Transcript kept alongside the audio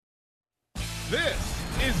This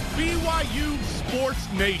is BYU Sports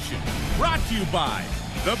Nation, brought to you by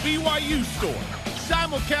the BYU Store,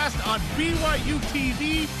 simulcast on BYU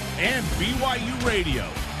TV and BYU Radio.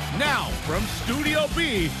 Now, from Studio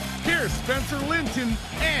B, here's Spencer Linton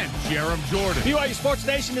and Jerem Jordan. BYU Sports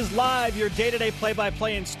Nation is live, your day-to-day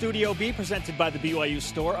play-by-play in Studio B, presented by the BYU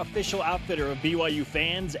Store, official outfitter of BYU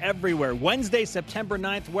fans everywhere. Wednesday, September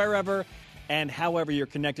 9th, wherever and however you're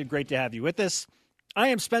connected. Great to have you with us. I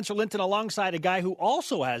am Spencer Linton alongside a guy who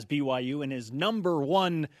also has BYU in his number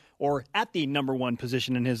one or at the number one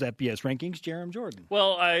position in his FBS rankings, Jerem Jordan.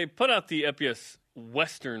 Well, I put out the FBS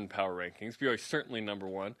Western Power Rankings. BYU is certainly number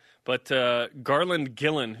one. But Garland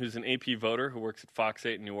Gillen, who's an AP voter who works at Fox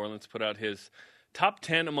 8 in New Orleans, put out his top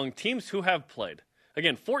 10 among teams who have played.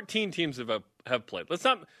 Again, 14 teams have played. Let's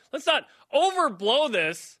not overblow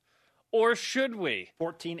this. Or should we?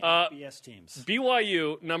 14 FBS teams.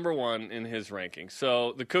 BYU, number one in his ranking.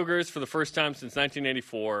 So the Cougars, for the first time since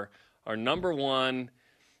 1984, are number one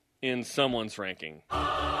in someone's ranking.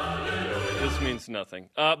 This means nothing.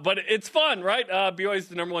 But it's fun, right? BYU is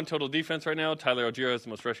the number one total defense right now. Tyler Algier has the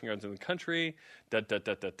most rushing yards in the country.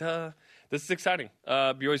 This is exciting.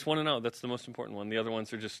 BYU's 1-0. That's the most important one. The other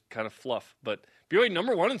ones are just kind of fluff. But BYU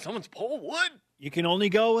number one in someone's poll? What? You can only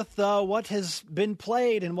go with what has been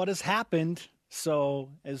played and what has happened. So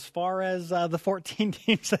as far as the 14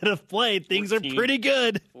 teams that have played, things are pretty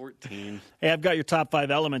good. 14. Hey, I've got your top 5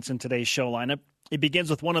 elements in today's show lineup. It begins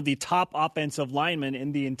with one of the top offensive linemen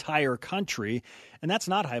in the entire country, and that's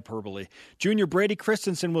not hyperbole. Junior Brady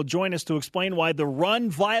Christensen will join us to explain why the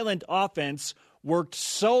run-violent offense worked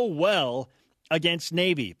so well against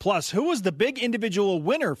Navy. Plus, who was the big individual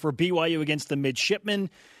winner for BYU against the Midshipmen?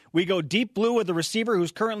 We go deep blue with the receiver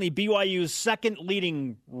who's currently BYU's second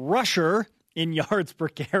leading rusher in yards per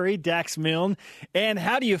carry, Dax Milne. And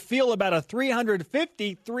how do you feel about a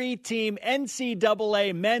 353-team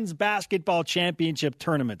NCAA men's basketball championship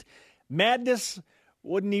tournament? Madness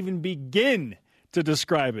wouldn't even begin to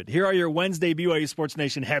describe it. Here are your Wednesday BYU Sports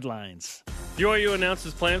Nation headlines. BYU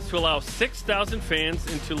announces plans to allow 6,000 fans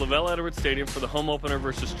into Lavelle Edwards Stadium for the home opener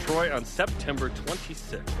versus Troy on September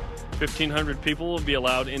 26th. 1,500 people will be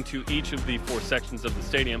allowed into each of the 4 sections of the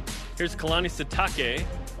stadium. Here's Kalani Sitake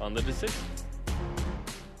on the decision.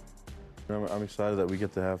 I'm excited that we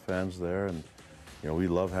get to have fans there, and we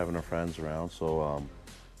love having our fans around. So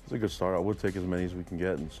it's a good start. I would take as many as we can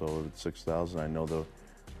get, and so at 6,000, I know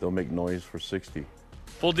they'll make noise for 60.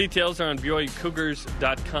 Full details are on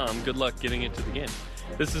BYUCougars.com. Good luck getting into the game.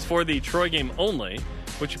 This is for the Troy game only,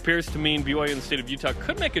 which appears to mean BYU in the state of Utah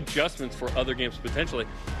could make adjustments for other games potentially.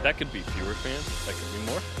 That could be fewer fans. That could be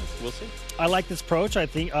more. We'll see. I like this approach. I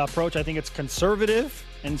think it's conservative.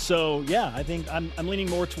 And so, yeah, I think I'm leaning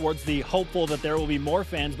more towards the hopeful that there will be more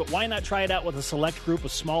fans. But why not try it out with a select group, a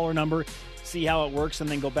smaller number, see how it works, and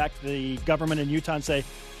then go back to the government in Utah and say,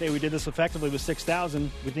 hey, we did this effectively with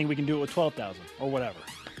 6,000. We think we can do it with 12,000 or whatever.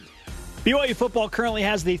 BYU football currently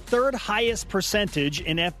has the third highest percentage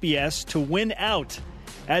in FBS to win out,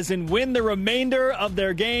 as in win the remainder of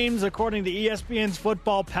their games, according to ESPN's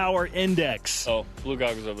Football Power Index. Oh, blue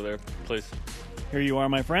goggles over there, please. Here you are,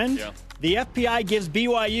 my friend. Yeah. The FPI gives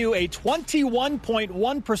BYU a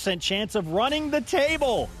 21.1% chance of running the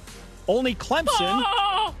table. Only Clemson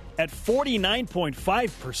at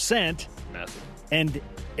 49.5%. Massive. And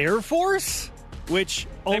Air Force, which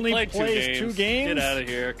only plays 2 games. Get out of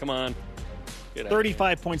here. Come on.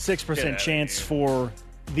 35.6% chance for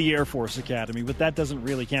the Air Force Academy, but that doesn't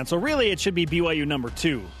really count. So really, it should be BYU number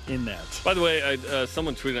 2 in that. By the way,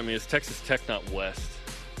 someone tweeted at me, is Texas Tech not West?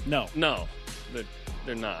 No,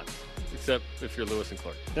 they're not, except if you're Lewis and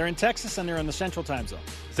Clark. They're in Texas, and they're in the Central Time Zone.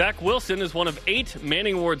 Zach Wilson is one of 8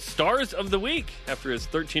 Manning Award Stars of the Week after his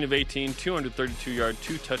 13 of 18, 232-yard,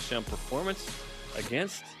 2-touchdown performance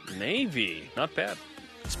against Navy. Not bad.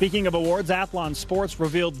 Speaking of awards, Athlon Sports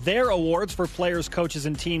revealed their awards for players, coaches,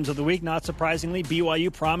 and teams of the week. Not surprisingly,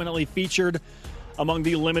 BYU prominently featured among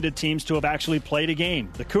the limited teams to have actually played a game.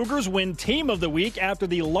 The Cougars win Team of the Week after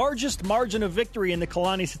the largest margin of victory in the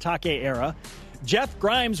Kalani Sitake era. Jeff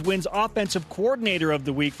Grimes wins Offensive Coordinator of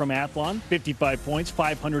the Week from Athlon, 55 points,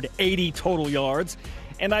 580 total yards.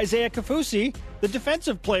 And Isaiah Kafusi, the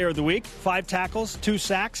Defensive Player of the Week, 5 tackles, 2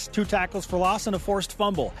 sacks, 2 tackles for loss, and a forced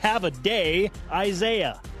fumble. Have a day,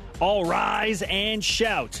 Isaiah. All rise and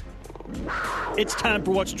shout. It's time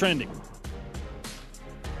for What's Trending.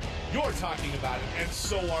 You're talking about it, and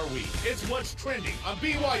so are we. It's What's Trending on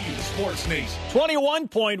BYU Sports Nation.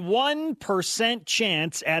 21.1%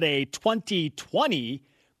 chance at a 2020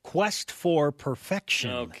 Quest for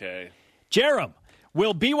Perfection. Okay. Jerem,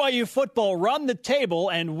 Will BYU football run the table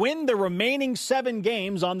and win the remaining 7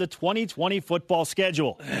 games on the 2020 football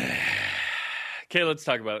schedule? Okay, let's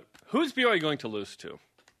talk about it. Who's BYU going to lose to?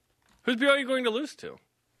 Who's BYU going to lose to?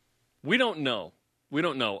 We don't know.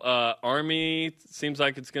 Army seems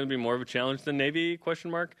like it's going to be more of a challenge than Navy, ?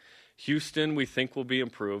 Houston, we think, will be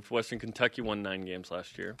improved. Western Kentucky won 9 games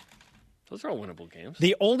last year. Those are all winnable games.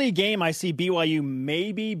 The only game I see BYU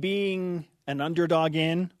maybe being an underdog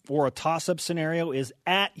in or a toss-up scenario is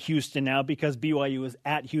at Houston now, because BYU is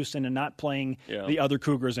at Houston and not playing the other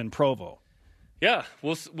Cougars in Provo. Yeah,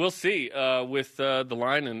 we'll see with the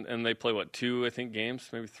line, and they play, 2, I think, games,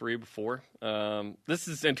 maybe 3 before. This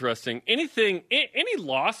is interesting. Any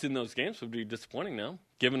loss in those games would be disappointing now,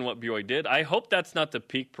 given what BYU did. I hope that's not the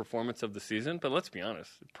peak performance of the season, but let's be honest,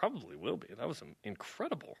 it probably will be. That was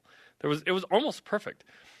incredible. It was almost perfect.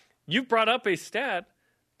 You've brought up a stat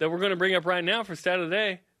that we're going to bring up right now for Stat of the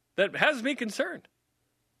Day that has me concerned.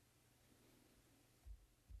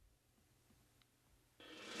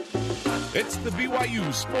 It's the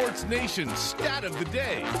BYU Sports Nation Stat of the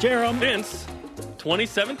Day. Jerem. Since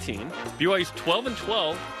 2017, BYU's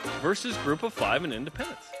 12-12 versus Group of 5 in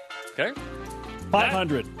independence. Okay?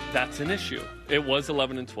 500. That's an issue. It was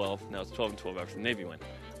 11-12. Now it's 12-12 after the Navy win.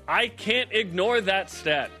 I can't ignore that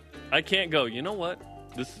stat. I can't go, you know what?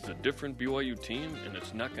 This is a different BYU team, and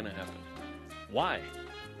it's not going to happen. Why?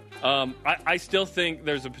 I still think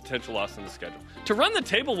there's a potential loss in the schedule. To run the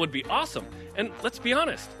table would be awesome. And let's be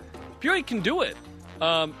honest, BYU can do it.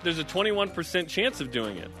 There's a 21% chance of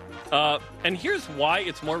doing it. And here's why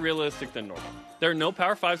it's more realistic than normal. There are no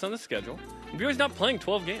Power 5s on the schedule. And BYU's not playing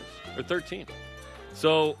 12 games, or 13.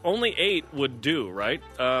 So only 8 would do, right?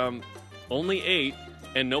 Only 8,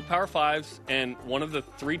 and no Power 5s, and one of the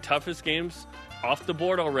 3 toughest games off the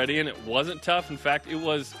board already, and it wasn't tough. In fact, it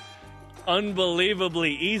was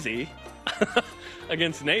unbelievably easy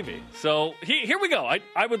against Navy. So here we go.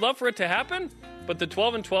 I would love for it to happen, but the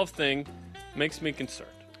 12-12 thing makes me concerned.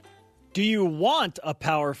 Do you want a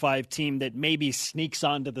Power 5 team that maybe sneaks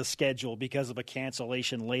onto the schedule because of a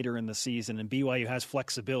cancellation later in the season and BYU has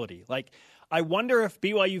flexibility? Like, I wonder if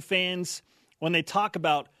BYU fans, when they talk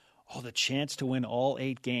about, the chance to win all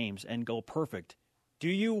 8 games and go perfect, do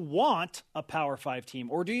you want a Power 5 team?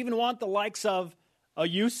 Or do you even want the likes of a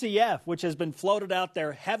UCF, which has been floated out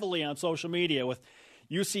there heavily on social media with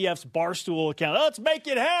UCF's Barstool account? Let's make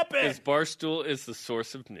it happen. Barstool is the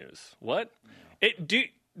source of news. What? Do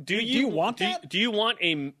you want that? Do you want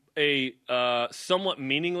a somewhat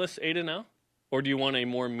meaningless 8-0, or do you want a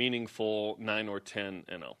more meaningful 9 or 10-0?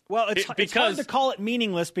 Well, it's hard to call it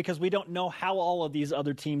meaningless because we don't know how all of these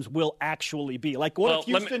other teams will actually be. Like, if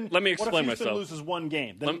Houston? Let me explain what if Houston myself. Loses one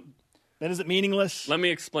game, then is it meaningless? Let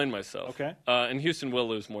me explain myself. Okay. And Houston will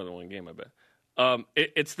lose more than one game, I bet.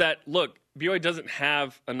 It's that, look, BYU doesn't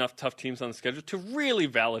have enough tough teams on the schedule to really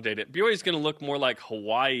validate it. BYU is going to look more like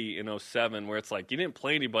Hawaii in 2007, where it's like you didn't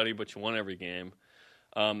play anybody, but you won every game,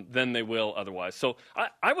 than they will otherwise. So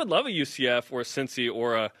I would love a UCF or a Cincy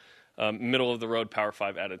or a middle-of-the-road Power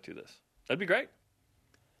 5 added to this. That'd be great.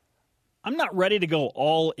 I'm not ready to go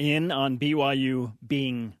all in on BYU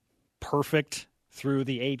being perfect through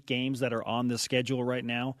the 8 games that are on the schedule right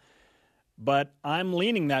now, but I'm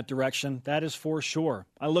leaning that direction. That is for sure.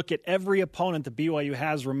 I look at every opponent that BYU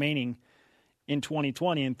has remaining in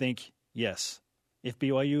 2020 and think, yes, if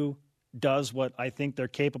BYU does what I think they're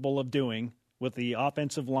capable of doing with the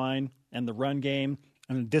offensive line and the run game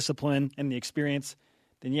and the discipline and the experience,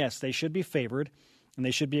 then yes, they should be favored and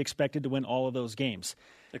they should be expected to win all of those games.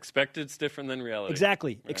 Expected's different than reality.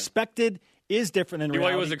 Exactly. Right. Expected is different than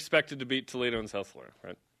reality. BYU was expected to beat Toledo and South Florida,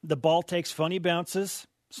 right? The ball takes funny bounces.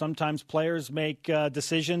 Sometimes players make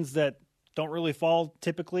decisions that don't really fall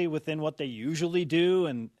typically within what they usually do.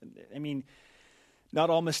 And, I mean, not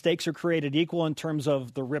all mistakes are created equal in terms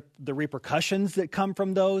of the repercussions that come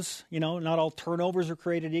from those. Not all turnovers are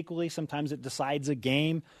created equally. Sometimes it decides a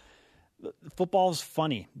game. Football's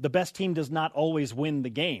funny. The best team does not always win the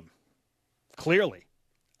game, clearly.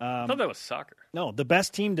 I thought that was soccer. No, the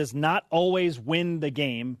best team does not always win the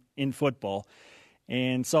game in football.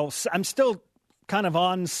 And so I'm still kind of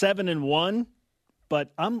on 7-1,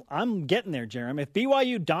 but I'm getting there, Jeremy. If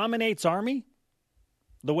BYU dominates Army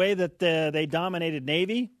the way that they dominated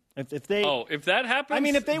Navy, if that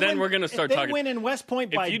happens, then we're going to start talking. If they win in West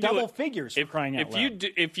Point by double figures, for crying out loud.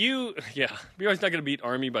 BYU's not going to beat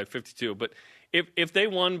Army by 52, but if they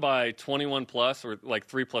won by 21 plus or like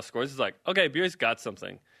 3 plus scores, it's like, okay, BYU's got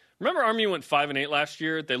something. Remember Army went 5-8 last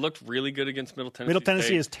year? They looked really good against Middle Tennessee. Middle Tennessee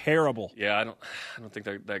State. is terrible. Yeah, I don't think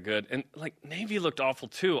they're that good. And like Navy looked awful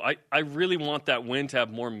too. I really want that win to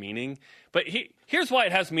have more meaning. But here's why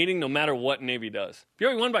it has meaning no matter what Navy does.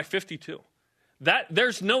 BYU won by 52.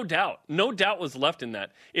 There's no doubt. No doubt was left in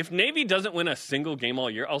that. If Navy doesn't win a single game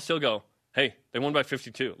all year, I'll still go, hey, they won by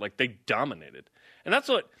 52. Like, they dominated. And that's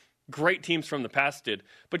what great teams from the past did.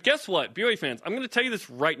 But guess what, BYU fans, I'm going to tell you this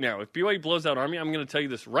right now. If BYU blows out Army, I'm going to tell you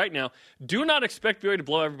this right now. Do not expect BYU to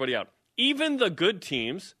blow everybody out. Even the good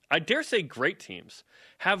teams, I dare say great teams,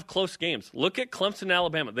 have close games. Look at Clemson and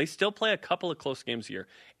Alabama. They still play a couple of close games a year.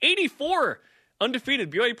 84 undefeated.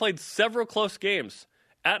 BYU played several close games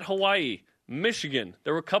at Hawaii, Michigan.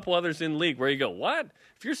 There were a couple others in league where you go, what?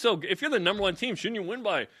 If you're the number one team, shouldn't you win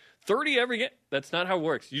by 30 every game? That's not how it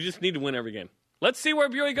works. You just need to win every game. Let's see where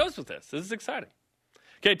BYU goes with this. This is exciting.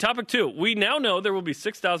 Okay, topic 2. We now know there will be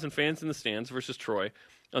 6,000 fans in the stands versus Troy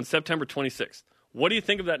on September 26th. What do you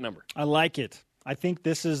think of that number? I like it. I think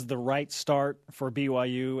this is the right start for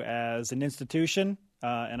BYU as an institution.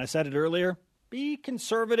 And I said it earlier, be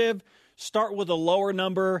conservative, start with a lower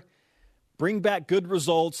number, bring back good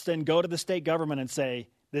results, then go to the state government and say,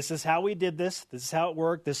 this is how we did this is how it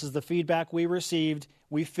worked, this is the feedback we received,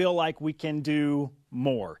 we feel like we can do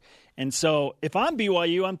more. And so if I'm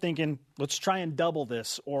BYU, I'm thinking, let's try and double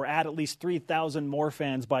this or add at least 3,000 more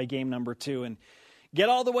fans by game number 2 and get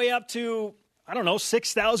all the way up to,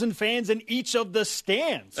 6,000 fans in each of the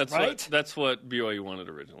stands, right? That's what BYU wanted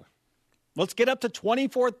originally. Let's get up to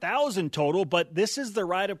 24,000 total, but this is the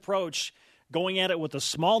right approach, going at it with a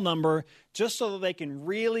small number just so that they can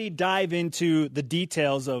really dive into the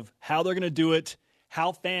details of how they're going to do it,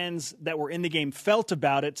 how fans that were in the game felt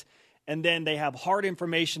about it, and then they have hard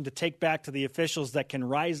information to take back to the officials that can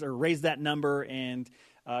raise that number and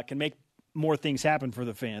can make more things happen for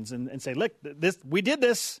the fans and say, look, we did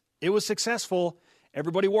this. It was successful.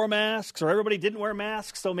 Everybody wore masks or everybody didn't wear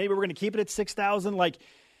masks, so maybe we're going to keep it at 6,000. Like,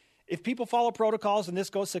 if people follow protocols and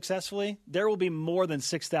this goes successfully, there will be more than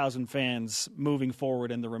 6,000 fans moving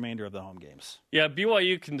forward in the remainder of the home games. Yeah,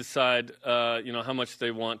 BYU can decide, how much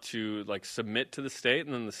they want to submit to the state,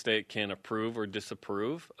 and then the state can approve or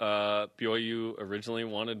disapprove. BYU originally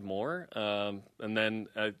wanted more, and then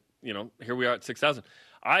here we are at 6,000.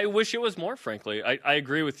 I wish it was more, frankly. I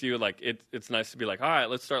agree with you. It's nice to be all right,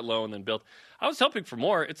 let's start low and then build. I was hoping for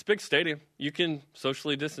more. It's a big stadium. You can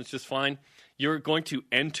socially distance just fine. You're going to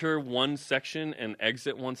enter one section and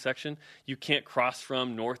exit one section. You can't cross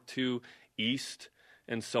from north to east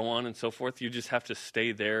and so on and so forth. You just have to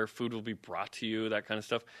stay there. Food will be brought to you, that kind of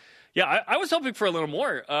stuff. Yeah, I was hoping for a little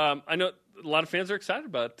more. I know a lot of fans are excited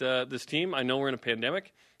about this team. I know we're in a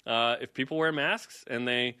pandemic. If people wear masks and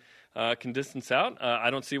they can distance out,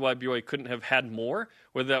 I don't see why BYU couldn't have had more,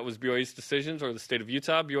 whether that was BYU's decisions or the state of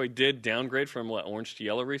Utah. BYU did downgrade from orange to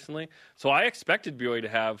yellow recently. So I expected BYU to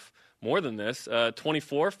have more than this.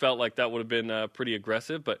 24 felt like that would have been pretty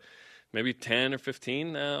aggressive, but maybe 10 or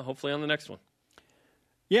 15, hopefully on the next one.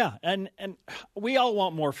 Yeah, and we all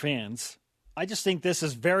want more fans. I just think this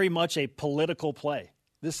is very much a political play.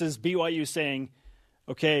 This is BYU saying,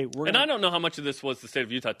 okay, I don't know how much of this was the state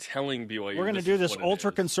of Utah telling BYU we're going to do this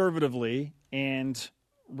ultra-conservatively and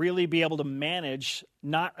really be able to manage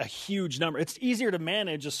not a huge number. It's easier to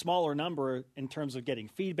manage a smaller number in terms of getting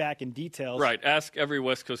feedback and details. Right. Ask every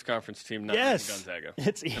West Coast Conference team not Gonzaga.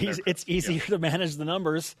 It's easier to manage the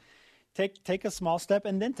numbers. Take a small step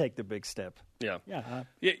and then take the big step. Yeah.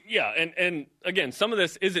 And again, some of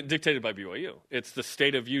this isn't dictated by BYU. It's the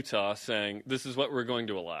state of Utah saying this is what we're going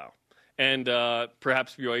to allow. And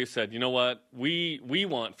perhaps BYU said, you know what, we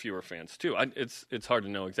want fewer fans too. It's hard to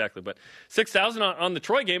know exactly, but 6,000 on the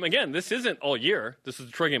Troy game. Again, this isn't all year. This is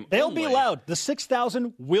the Troy game. They'll be loud. The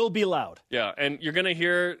 6,000 will be loud. Yeah, and you're going to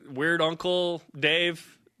hear weird Uncle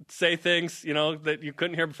Dave say things that you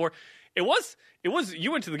couldn't hear before. It was.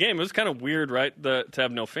 You went to the game. It was kind of weird, right, to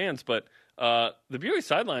have no fans, but the BYU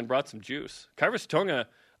sideline brought some juice. Kairos Tonga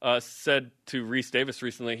said to Reese Davis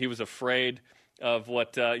recently he was afraid of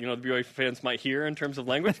what the BYU fans might hear in terms of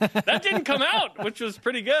language. That didn't come out, which was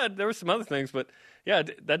pretty good. There were some other things, but yeah,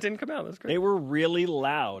 that didn't come out. That was great. They were really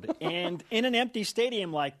loud. And in an empty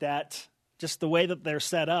stadium like that, just the way that they're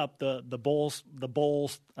set up, the Bowls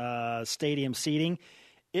stadium seating,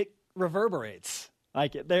 it reverberates.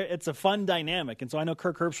 It's a fun dynamic. And so I know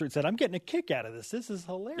Kirk Herbstreit said, I'm getting a kick out of this. This is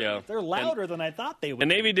hilarious. Yeah. They're louder than I thought they would. And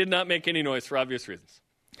Navy did not make any noise for obvious reasons.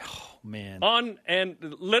 Oh, man. On and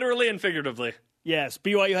literally and figuratively. Yes,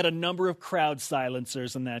 BYU had a number of crowd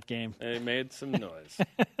silencers in that game. They made some noise.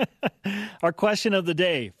 Our question of the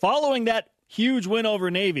day. Following that huge win over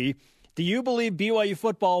Navy, Do you believe BYU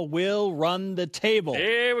football will run the table?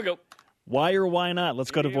 Here we go. Why or why not?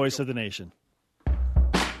 Let's go to Voice of the Nation.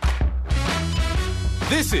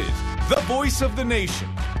 This is the Voice of the Nation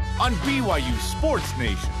on BYU Sports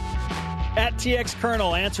Nation. At TX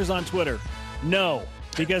Colonel answers on Twitter, no,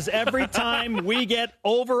 because every time we get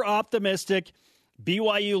over-optimistic,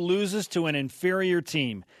 BYU loses to an inferior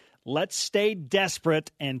team. Let's stay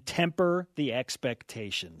desperate and temper the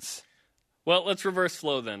expectations. Well, let's reverse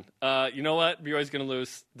flow then. You know what? BYU's going to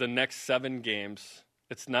lose the next 7 games.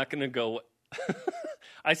 It's not going to go.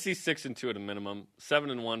 I see 6-2 at a minimum.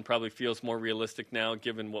 7-1 probably feels more realistic now,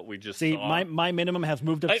 given what we just saw. My minimum has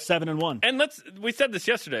moved up to 7-1. And we said this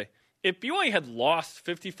yesterday. If BYU had lost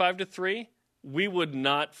 55-3, we would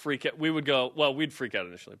not freak out. We would go, well, we'd freak out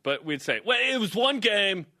initially, but we'd say, well, it was one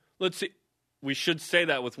game. Let's see. We should say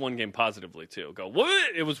that with one game positively too. Go,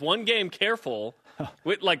 what? It was one game. Careful.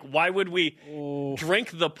 Why would we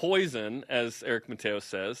drink the poison, as Eric Mateo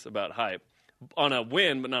says about hype, on a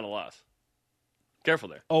win but not a loss? Careful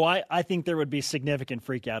there. Oh, I think there would be significant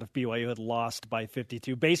freak out if BYU had lost by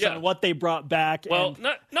 52 based on what they brought back. Well,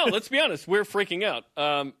 no, let's be honest. We're freaking out,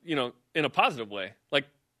 in a positive way.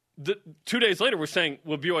 2 days later, we're saying,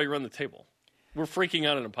 will BYU run the table? We're freaking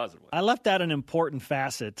out in a positive way. I left out an important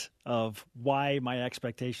facet of why my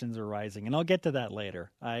expectations are rising, and I'll get to that later.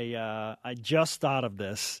 I just thought of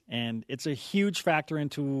this, and it's a huge factor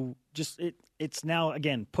into it's now,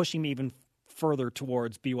 again, pushing me even further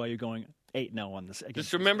towards BYU going 8-0 on this.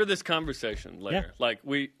 Just remember this conversation later. Yeah.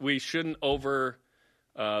 We shouldn't over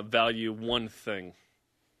value one thing,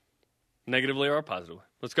 negatively or positively.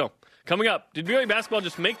 Let's go. Coming up, did BYU basketball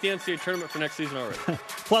just make the NCAA tournament for next season already?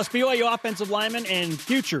 Plus, BYU offensive lineman and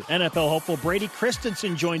future NFL hopeful Brady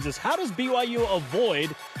Christensen joins us. How does BYU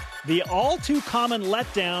avoid the all-too-common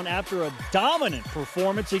letdown after a dominant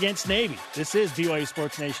performance against Navy? This is BYU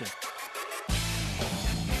Sports Nation.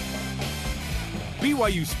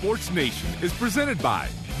 BYU Sports Nation is presented by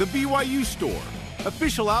The BYU Store,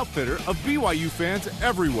 official outfitter of BYU fans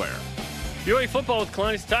everywhere. BYU football with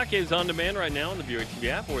Kalani Sitake is on demand right now on the BYU TV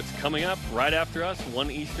app, or it's coming up right after us, 1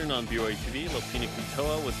 Eastern on BYU TV. Lopini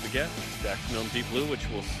Kutoa was the guest. Dax Milne Deep Blue, which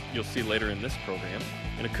you'll see later in this program,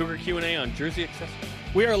 and a Cougar Q&A on Jersey Accessories.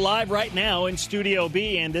 We are live right now in Studio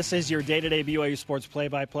B, and this is your day-to-day BYU Sports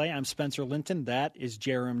play-by-play. I'm Spencer Linton. That is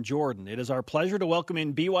Jerem Jordan. It is our pleasure to welcome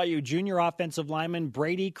in BYU junior offensive lineman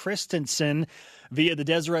Brady Christensen via the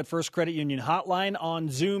Deseret First Credit Union hotline on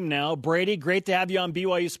Zoom now. Brady, great to have you on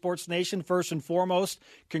BYU Sports Nation. First and foremost,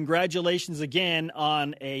 congratulations again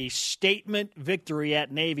on a statement victory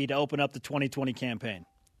at Navy to open up the 2020 campaign.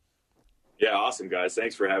 Yeah, awesome, guys.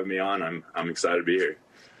 Thanks for having me on. I'm excited to be here.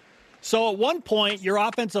 So at one point, your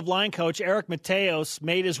offensive line coach, Eric Mateos,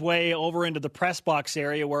 made his way over into the press box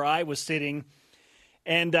area where I was sitting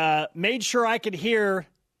and made sure I could hear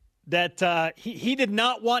that he did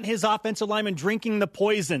not want his offensive lineman drinking the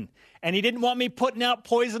poison, and he didn't want me putting out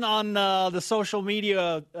poison on the social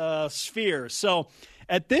media sphere. So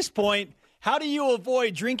at this point, how do you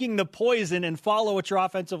avoid drinking the poison and follow what your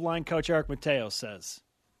offensive line coach, Eric Mateos, says?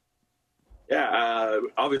 Yeah,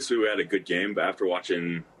 obviously we had a good game, but after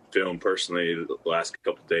watching film personally the last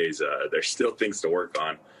couple of days, there's still things to work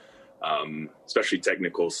on, especially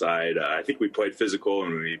technical side. I think we played physical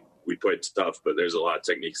and we played tough, but there's a lot of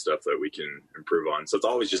technique stuff that we can improve on. So it's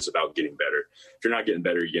always just about getting better. If you're not getting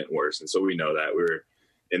better, you're getting worse. And so we know that. We were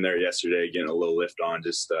in there yesterday getting a little lift on,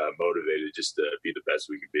 just motivated just to be the best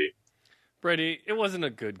we could be. Brady, it wasn't a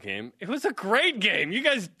good game. It was a great game. You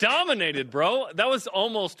guys dominated, bro. That was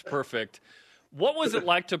almost perfect. What was it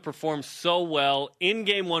like to perform so well in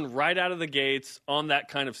game one right out of the gates on that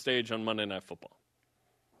kind of stage on Monday Night Football?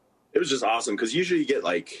 It was just awesome because usually you get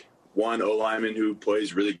like one O-lineman who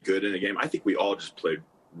plays really good in a game. I think we all just played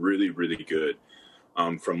really, really good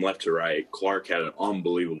from left to right. Clark had an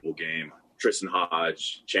unbelievable game. Tristan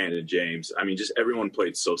Hodge, Chandon James. I mean, just everyone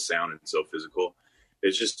played so sound and so physical.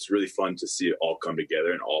 It's just really fun to see it all come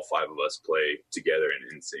together and all five of us play together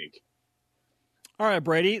and in sync. All right,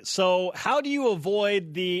 Brady. So how do you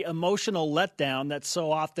avoid the emotional letdown that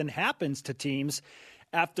so often happens to teams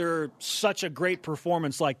after such a great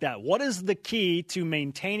performance like that? What is the key to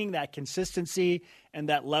maintaining that consistency and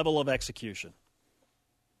that level of execution?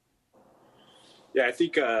 Yeah, I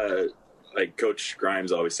think like Coach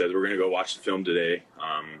Grimes always says, we're going to go watch the film today,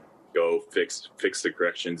 go fix the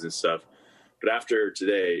corrections and stuff. But after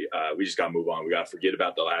today, we just got to move on. We got to forget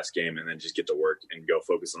about the last game and then just get to work and go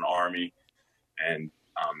focus on the Army and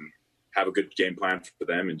have a good game plan for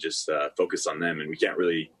them and just focus on them. And we got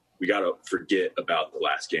to forget about the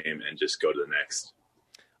last game and just go to the next.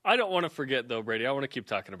 I don't want to forget, though, Brady. I want to keep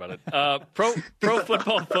talking about it. Pro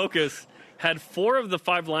Football Focus had 4 of the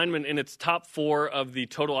 5 linemen in its top 4 of the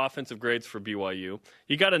total offensive grades for BYU.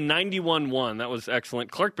 You got a 91-1. That was excellent.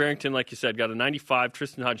 Clark Barrington, like you said, got a 95.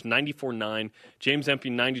 Tristan Hodge, 94-9. James Empey,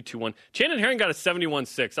 92-1. Shannon Herring got a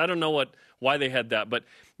 71-6. I don't know why they had that, but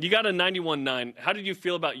you got a 91-9. How did you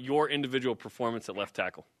feel about your individual performance at left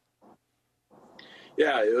tackle?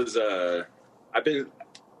 Yeah, it was.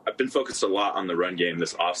 I've been focused a lot on the run game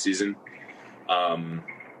this offseason,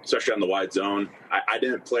 especially on the wide zone. I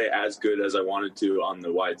didn't play as good as I wanted to on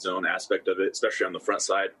the wide zone aspect of it, especially on the front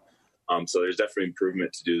side. So there's definitely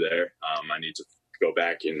improvement to do there. I need to go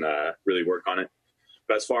back and really work on it.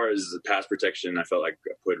 But as far as the pass protection, I felt like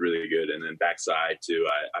I played really good. And then backside, too,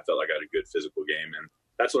 I felt like I had a good physical game. And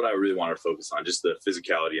that's what I really wanted to focus on, just the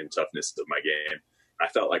physicality and toughness of my game. I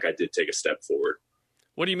felt like I did take a step forward.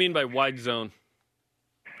 What do you mean by wide zone?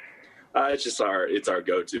 It's just it's our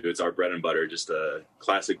go-to. It's our bread and butter, just a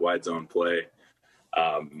classic wide zone play.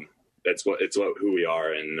 It's who we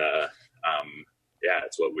are. And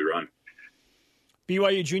it's what we run.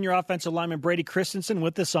 BYU junior offensive lineman Brady Christensen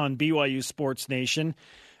with us on BYU Sports Nation.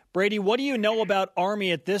 Brady, what do you know about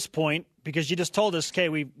Army at this point? Because you just told us, okay,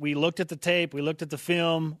 we looked at the tape, we looked at the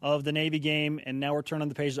film of the Navy game, and now we're turning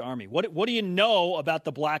the page to Army. What do you know about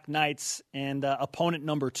the Black Knights and opponent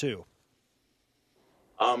number 2?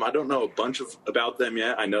 I don't know a bunch about them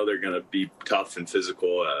yet. I know they're going to be tough and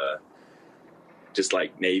physical, just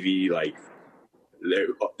like Navy. Like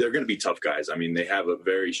they're going to be tough guys. I mean, they have a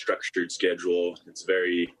very structured schedule. It's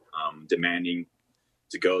very demanding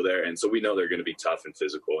to go there, and so we know they're going to be tough and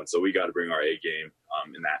physical. And so we got to bring our A game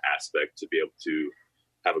in that aspect to be able to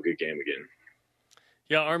have a good game again.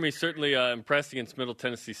 Yeah, Army certainly impressed against Middle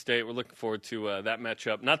Tennessee State. We're looking forward to that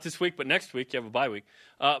matchup. Not this week, but next week. You have a bye week.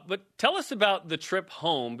 But tell us about the trip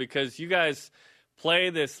home, because you guys play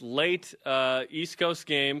this late East Coast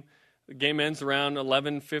game. The game ends around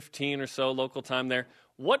 11:15 or so local time there.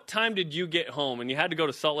 What time did you get home? And you had to go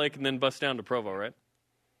to Salt Lake and then bus down to Provo, right?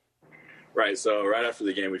 Right. So right after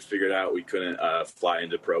the game, we figured out we couldn't fly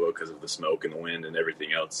into Provo because of the smoke and the wind and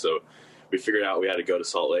everything else. So we figured out we had to go to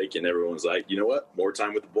Salt Lake, and everyone was like, you know what, more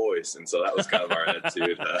time with the boys. And so that was kind of our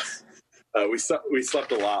attitude. We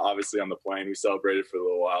slept a lot, obviously, on the plane. We celebrated for a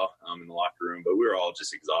little while in the locker room, but we were all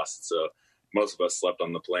just exhausted. So most of us slept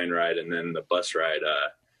on the plane ride, and then the bus ride,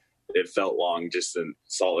 it felt long. Just in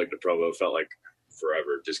Salt Lake to Provo, it felt like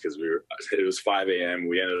forever just because it was 5 a.m.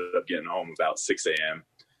 We ended up getting home about 6 a.m.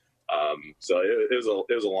 So it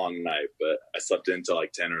was a long night, but I slept in until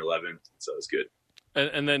like 10 or 11, so it was good.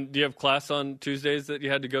 And then do you have class on Tuesdays that you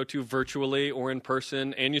had to go to virtually or in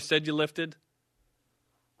person? And you said you lifted?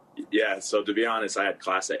 Yeah, so to be honest, I had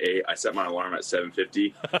class at 8. I set my alarm at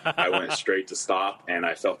 7:50. I went straight to stop, and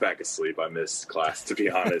I fell back asleep. I missed class, to be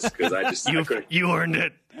honest, because I couldn't. You earned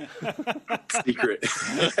it. Secret.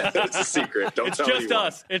 It's a secret. Don't tell anyone. It's just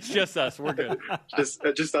us. It's just us. We're good.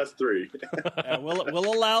 just us 3.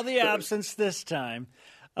 We'll allow the absence this time.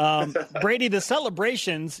 Brady, the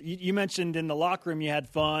celebrations, you mentioned in the locker room you had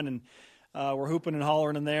fun, and we're hooping and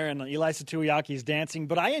hollering in there, and Elisa Tuiaki's dancing.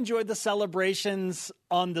 But I enjoyed the celebrations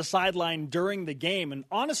on the sideline during the game. And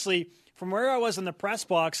honestly, from where I was in the press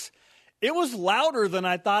box, it was louder than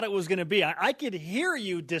I thought it was going to be. I could hear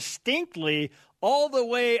you distinctly all the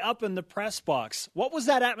way up in the press box. What was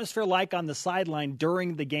that atmosphere like on the sideline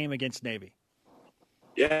during the game against Navy?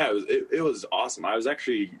 Yeah, it was awesome. I was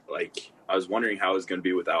actually I was wondering how it was going to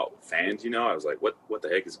be without fans. I was like, what the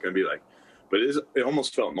heck is it going to be like? But it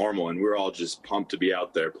almost felt normal, and we were all just pumped to be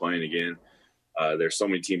out there playing again. There's so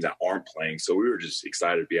many teams that aren't playing, so we were just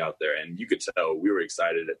excited to be out there. And you could tell we were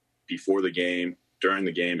excited before the game, during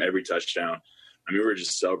the game, every touchdown. I mean, we were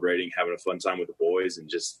just celebrating, having a fun time with the boys, and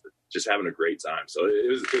just having a great time. So it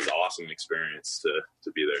was an awesome experience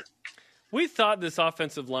to be there. We thought this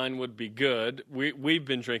offensive line would be good. We've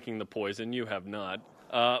been drinking the poison. You have not.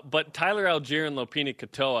 But Tyler Algier and Lopini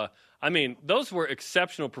Katoa, I mean, those were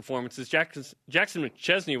exceptional performances. Jackson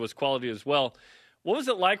McChesney was quality as well. What was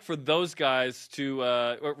it like for those guys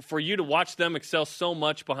for you to watch them excel so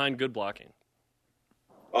much behind good blocking?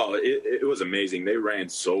 Oh, it was amazing. They ran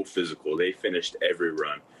so physical. They finished every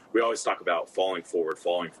run. We always talk about falling forward,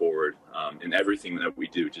 in everything that we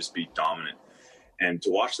do, just be dominant. And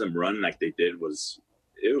to watch them run like they did it was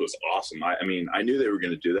awesome. I mean, I knew they were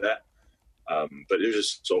going to do that, but it was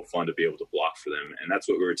just so fun to be able to block for them. And that's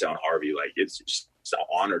what we were telling Harvey. Like, it's just an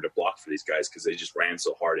honor to block for these guys because they just ran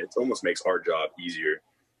so hard. It almost makes our job easier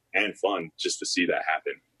and fun just to see that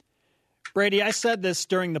happen. Brady, I said this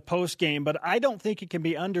during the post game, but I don't think it can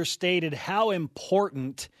be understated how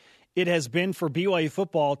important it has been for BYU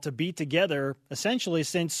football to be together essentially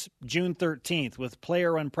since June 13th with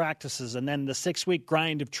player-run practices and then the 6-week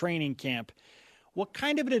grind of training camp. What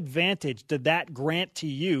kind of an advantage did that grant to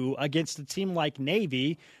you against a team like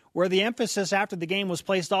Navy, where the emphasis after the game was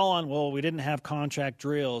placed all on, well, we didn't have contract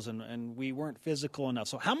drills and we weren't physical enough?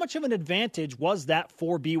 So how much of an advantage was that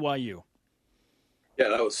for BYU? Yeah,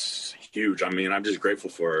 that was huge. I mean, I'm just grateful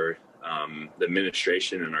for the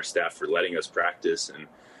administration and our staff for letting us practice and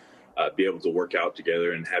be able to work out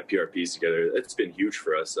together and have PRPs together. It's been huge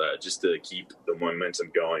for us just to keep the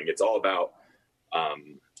momentum going. It's all about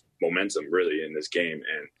momentum, really, in this game.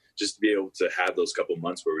 And just to be able to have those couple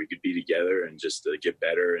months where we could be together and just to get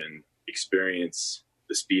better and experience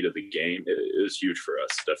the speed of the game, it was huge for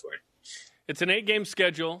us, definitely. It's an 8-game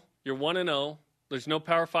schedule. You're 1-0. There's no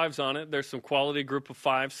Power Fives on it. There's some quality group of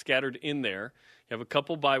fives scattered in there. You have a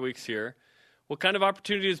couple bye weeks here. What kind of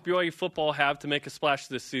opportunity does BYU football have to make a splash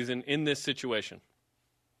this season in this situation?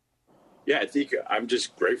 Yeah, I think I'm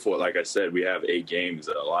just grateful. Like I said, we have 8 games.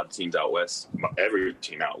 A lot of teams out west, every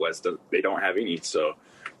team out west, they don't have any. So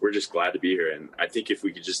we're just glad to be here. And I think if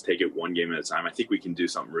we could just take it one game at a time, I think we can do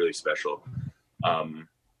something really special.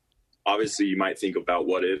 Obviously, you might think about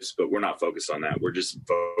what ifs, but we're not focused on that. We're just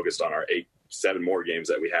focused on our 7 more games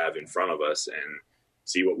that we have in front of us and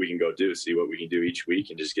see what we can go do, see what we can do each week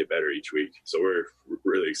and just get better each week. So we're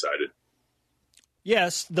really excited.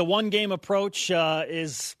 Yes, the one-game approach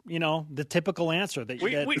is, the typical answer. That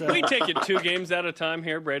we take it 2 games at a time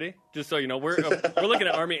here, Brady. Just so you know, we're looking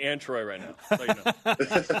at Army and Troy right now. So you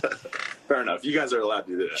know. Fair enough. You guys are allowed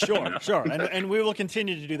to do that. Sure. And we will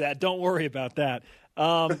continue to do that. Don't worry about that.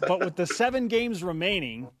 But with the 7 games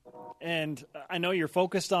remaining, and I know you're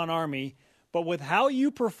focused on Army, but with how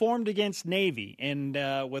you performed against Navy and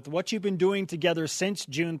with what you've been doing together since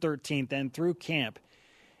June 13th and through camp,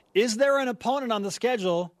 is there an opponent on the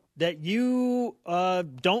schedule that you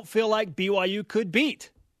don't feel like BYU could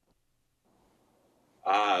beat?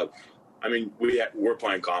 I mean, we're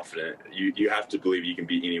playing confident. You have to believe you can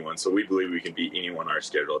beat anyone. So we believe we can beat anyone on our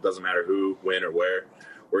schedule. It doesn't matter who, when, or where.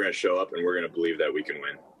 We're going to show up, and we're going to believe that we can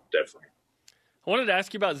win, definitely. I wanted to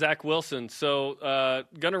ask you about Zach Wilson. So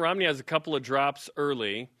Gunnar Romney has a couple of drops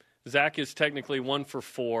early. Zach is technically 1 for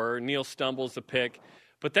 4. Neil stumbles a pick.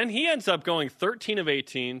 But then he ends up going 13 of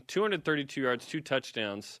 18, 232 yards, 2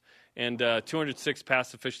 touchdowns, and 206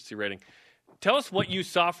 pass efficiency rating. Tell us what you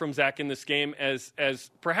saw from Zach in this game as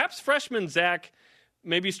perhaps freshman Zach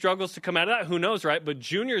maybe struggles to come out of that. Who knows, right? But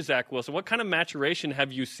junior Zach Wilson, what kind of maturation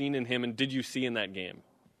have you seen in him, and did you see in that game?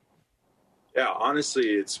 Yeah, honestly,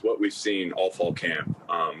 it's what we've seen all fall camp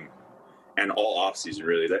and all offseason,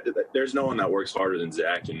 really. There's no one that works harder than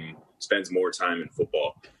Zach and spends more time in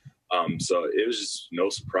football. So it was just no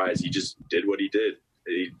surprise. He just did what he did.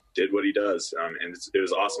 He did what he does. And it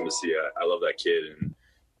was awesome to see. I love that kid, and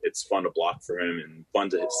it's fun to block for him and fun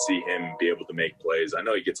to see him be able to make plays. I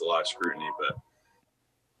know he gets a lot of scrutiny, but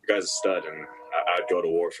the guy's a stud, and I'd go to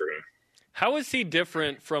war for him. How is he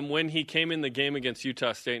different from when he came in the game against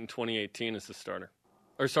Utah State in 2018 as a starter?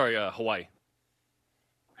 Hawaii.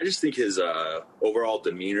 I just think his overall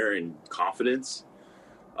demeanor and confidence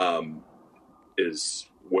is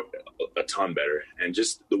a ton better. And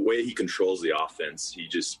just the way he controls the offense, he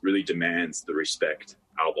just really demands the respect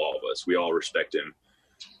out of all of us. We all respect him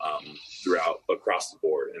across the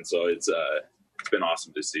board. And so it's been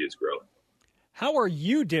awesome to see his growth. How are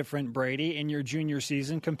you different, Brady, in your junior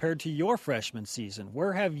season compared to your freshman season?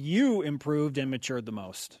 Where have you improved and matured the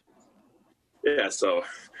most? Yeah, so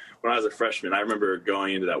when I was a freshman, I remember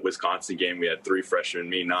going into that Wisconsin game. We had 3 freshmen,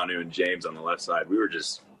 me, Nanu, and James on the left side. We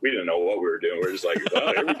didn't know what we were doing. We were just like,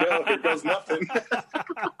 oh, here we go. Here goes nothing.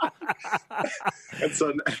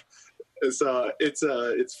 And so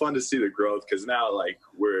it's fun to see the growth, because now, like,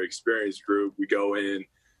 we're an experienced group. We go in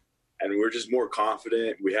and we're just more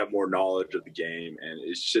confident. We have more knowledge of the game, and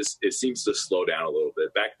it seems to slow down a little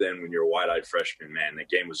bit. Back then, when you're a wide-eyed freshman, man, the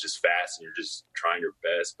game was just fast and you're just trying your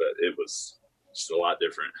best, but it was just a lot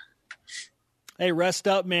different. Hey, rest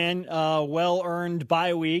up, man. Well-earned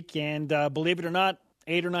bye week, and believe it or not,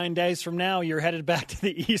 8 or 9 days from now, you're headed back to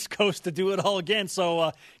the East Coast to do it all again.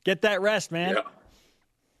 So get that rest, man. Yeah.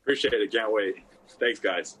 Appreciate it. Can't wait. Thanks,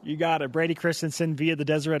 guys. You got it. Brady Christensen via the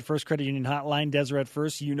Deseret First Credit Union hotline. Deseret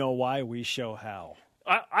First, you know why, we show how.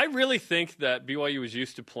 I really think that BYU was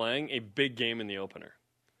used to playing a big game in the opener.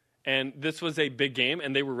 And this was a big game,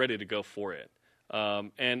 and they were ready to go for it.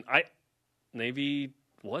 Navy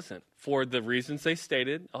wasn't, for the reasons they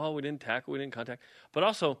stated. Oh, we didn't tackle, we didn't contact. But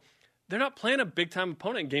also, they're not playing a big-time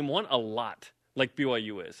opponent in game 1 a lot. like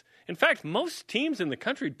BYU is. In fact, most teams in the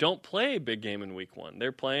country don't play a big game in week 1.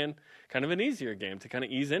 They're playing kind of an easier game to kind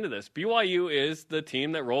of ease into this. BYU is the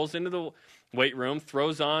team that rolls into the weight room,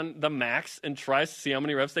 throws on the max, and tries to see how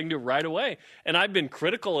many reps they can do right away. And I've been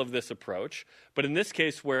critical of this approach, but in this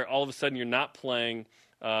case where all of a sudden you're not playing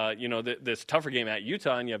this tougher game at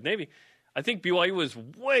Utah and you have Navy, I think BYU was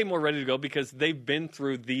way more ready to go because they've been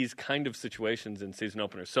through these kind of situations in season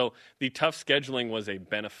openers. So the tough scheduling was a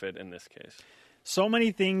benefit in this case. So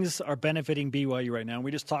many things are benefiting BYU right now. We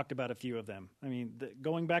just talked about a few of them. I mean,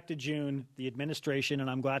 going back to June, the administration, and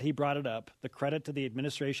I'm glad he brought it up, the credit to the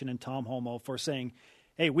administration and Tom Homo for saying,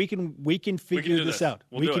 hey, we can figure this out.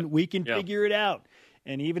 We can figure it out.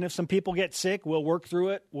 And even if some people get sick, we'll work through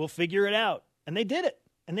it. We'll figure it out. And they did it.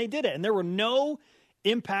 And there were no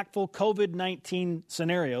impactful COVID-19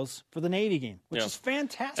 scenarios for the Navy game, which is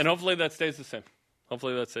fantastic. And hopefully that stays the same.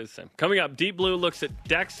 Coming up, Deep Blue looks at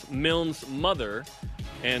Dex Milne's mother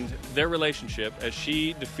and their relationship as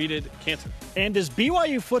she defeated cancer. And does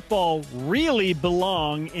BYU football really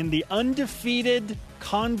belong in the undefeated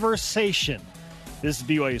conversation? This is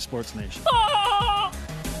BYU Sports Nation.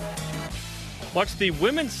 Watch the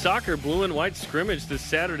women's soccer blue and white scrimmage this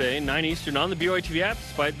Saturday, 9 Eastern on the BYU TV app.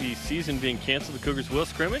 Despite the season being canceled, the Cougars will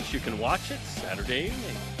scrimmage. You can watch it Saturday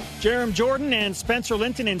evening. Jerem Jordan and Spencer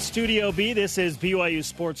Linton in Studio B. This is BYU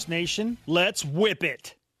Sports Nation. Let's whip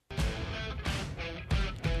it.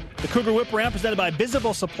 The Cougar Whip Round presented by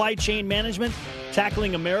Visible Supply Chain Management,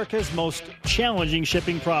 tackling America's most challenging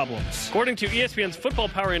shipping problems. According to ESPN's Football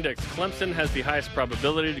Power Index, Clemson has the highest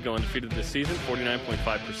probability to go undefeated this season,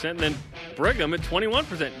 49.5%, and then Brigham at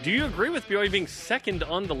 21%. Do you agree with BYU being second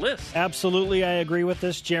on the list? Absolutely, I agree with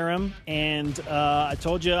this, Jerem. And I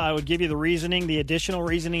told you I would give you the reasoning, the additional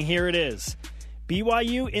reasoning. Here it is.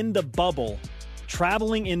 BYU in the bubble,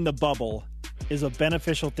 traveling in the bubble, is a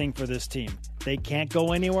beneficial thing for this team. They can't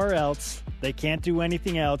go anywhere else. They can't do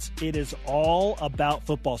anything else. It is all about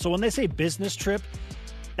football. So when they say business trip,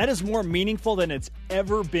 that is more meaningful than it's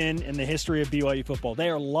ever been in the history of BYU football. They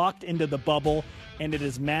are locked into the bubble, and it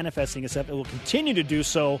is manifesting itself. It will continue to do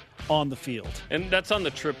so on the field. And that's on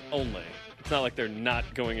the trip only. It's not like they're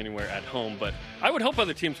not going anywhere at home, but I would hope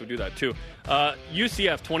other teams would do that too.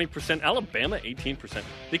 UCF, 20%. Alabama, 18%.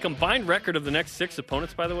 The combined record of the next 6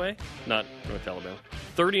 opponents, by the way, not North Alabama,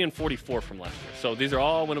 30-44 from last year. So these are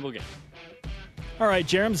all winnable games. All right,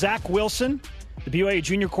 Jerem, Zach Wilson, the BYU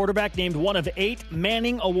junior quarterback, named one of 8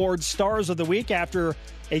 Manning Award Stars of the Week after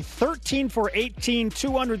a 13-for-18,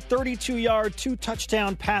 232-yard,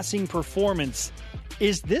 2-touchdown passing performance.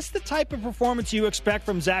 Is this the type of performance you expect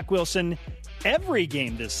from Zach Wilson every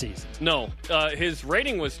game this season? No. His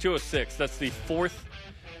rating was 206. That's the 4th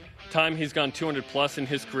time he's gone 200-plus in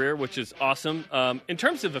his career, which is awesome. In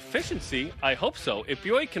terms of efficiency, I hope so. If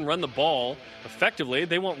BYU can run the ball effectively,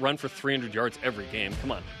 they won't run for 300 yards every game.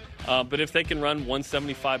 Come on. But if they can run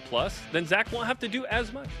 175-plus, then Zach won't have to do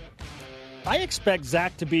as much. I expect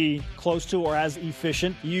Zach to be close to or as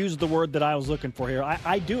efficient. Use the word that I was looking for here.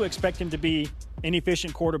 I do expect him to be an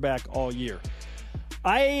efficient quarterback all year.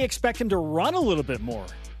 I expect him to run a little bit more,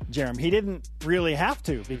 Jerem. He didn't really have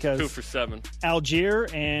to because 2 for 7. Algier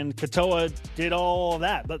and Katoa did all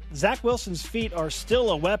that. But Zach Wilson's feet are still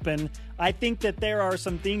a weapon. I think that there are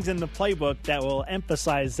some things in the playbook that will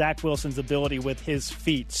emphasize Zach Wilson's ability with his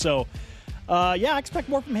feet. So, I expect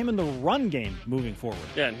more from him in the run game moving forward.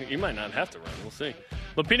 Yeah, and he might not have to run. We'll see.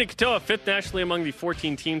 Lopini Katoa, 5th nationally among the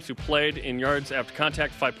 14 teams who played in yards after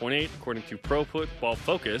contact, 5.8, according to Pro Football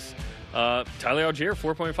Focus. Tyler Algier,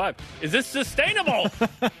 4.5. Is this sustainable?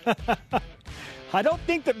 I don't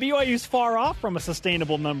think that BYU's far off from a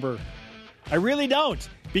sustainable number. I really don't,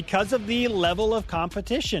 because of the level of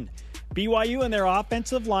competition. BYU and their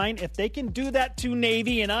offensive line, if they can do that to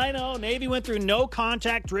Navy, and I know Navy went through no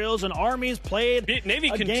contact drills and Army's played Navy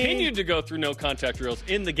continued to go through no contact drills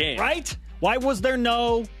in the game. Right? Why was there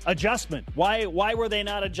no adjustment? Why were they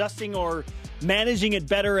not adjusting or managing it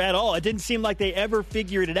better at all? It didn't seem like they ever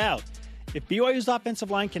figured it out. If BYU's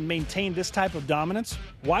offensive line can maintain this type of dominance,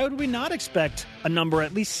 why would we not expect a number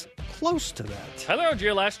at least close to that? Tyler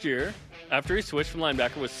Algier last year, after he switched from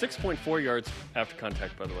linebacker, was 6.4 yards after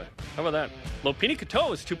contact, by the way. How about that? Lopini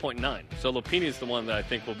Katoa was 2.9. So Lopini is the one that I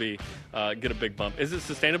think will be get a big bump. Is it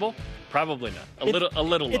sustainable? Probably not. A little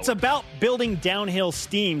lower. It's about building downhill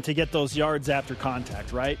steam to get those yards after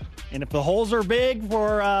contact, right? And if the holes are big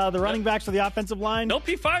for the running backs or the offensive line. No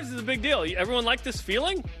P5s is a big deal. Everyone like this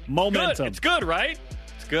feeling? Momentum. Good. It's good, right?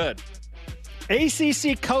 It's good.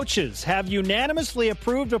 ACC coaches have unanimously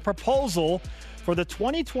approved a proposal for the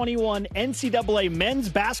 2021 NCAA men's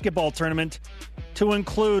basketball tournament to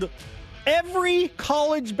include Every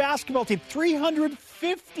college basketball team,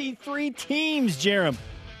 353 teams, Jerem.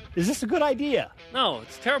 Is this a good idea? No,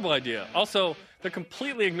 it's a terrible idea. Also, they're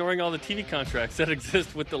completely ignoring all the TV contracts that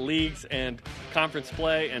exist with the leagues and conference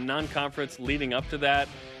play and non-conference leading up to that.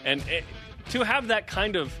 And to have that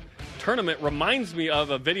kind of tournament reminds me of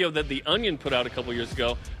a video that The Onion put out a couple years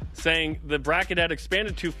ago saying the bracket had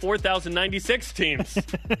expanded to 4,096 teams.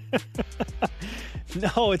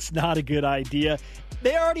 No, it's not a good idea.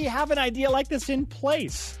 They already have an idea like this in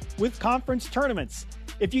place with conference tournaments.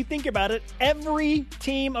 If you think about it, every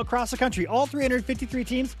team across the country, all 353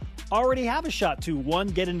 teams, already have a shot to, one,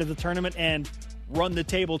 get into the tournament and run the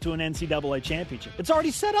table to an NCAA championship. It's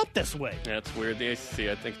already set up this way. Yeah, it's weird. The ACC,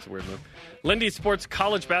 I think it's a weird move. Lindy Sports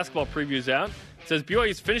college basketball preview's out. It says BYU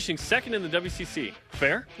is finishing second in the WCC.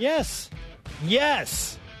 Fair? Yes.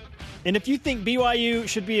 Yes. And if you think BYU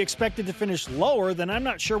should be expected to finish lower, then I'm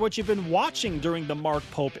not sure what you've been watching during the Mark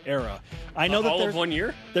Pope era. I know that all of 1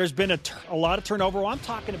 year? There's been a lot of turnover. Well, I'm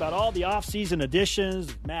talking about all the offseason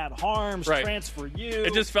additions, Matt Harms, right. Transfer U.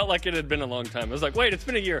 It just felt like it had been a long time. I was like, wait, it's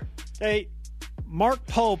been a year. Hey, Mark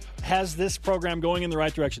Pope has this program going in the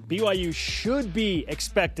right direction. BYU should be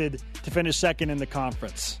expected to finish second in the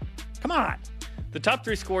conference. Come on. The top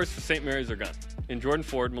three scorers for St. Mary's are gone. In Jordan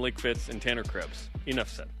Ford, Malik Fitz, and Tanner Krebs. Enough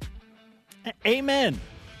said. Amen.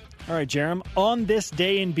 All right, Jerem. On this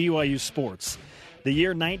day in BYU sports, the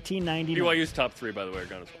year 1999. BYU's top three, by the way, are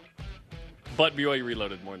gone as well. But BYU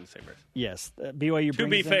reloaded more than St. Mary's. Yes, BYU. To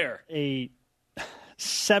be fair, a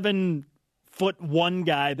 7'1"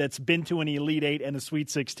 guy that's been to an Elite Eight and a Sweet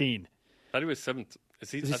 16. I thought he was 7. Is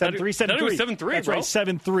he 7'3"? I thought he was 7'3", That's bro. right,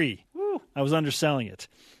 7'3". Woo. I was underselling it.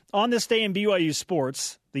 On this day in BYU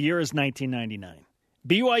sports, the year is 1999.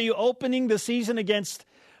 BYU opening the season against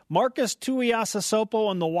Marcus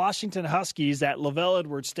Tuiasosopo and the Washington Huskies at LaVell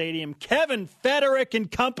Edwards Stadium. Kevin Federick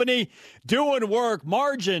and company doing work,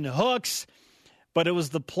 margin hooks. But it was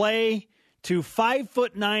the play to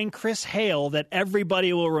 5'9" Chris Hale that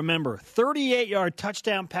everybody will remember. 38-yard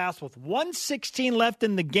touchdown pass with 1:16 left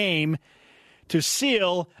in the game to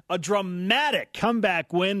seal a dramatic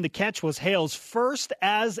comeback win. The catch was Hale's first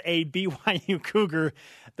as a BYU Cougar.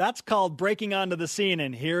 That's called breaking onto the scene,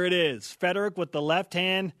 and here it is. Federick with the left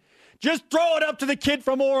hand. Just throw it up to the kid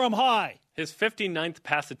from Orem High. His 59th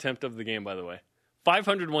pass attempt of the game, by the way.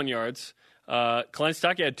 501 yards.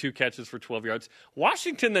 Klein-Stocky had 2 catches for 12 yards.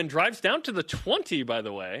 Washington then drives down to the 20, by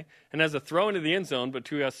the way, and has a throw into the end zone, but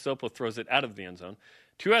Tuiasosopo throws it out of the end zone.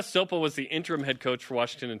 Tuiasosopo was the interim head coach for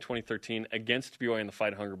Washington in 2013 against BYU in the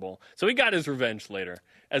Fight Hunger Bowl. So he got his revenge later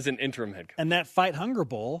as an interim head coach. And that Fight Hunger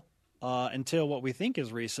Bowl, until what we think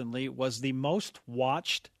is recently, was the most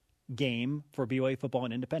watched game for BYU football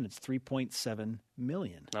in independence, 3.7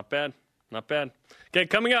 million. Not bad. Not bad. Okay,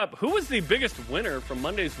 coming up, who was the biggest winner from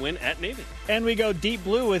Monday's win at Navy? And we go deep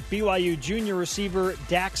blue with BYU junior receiver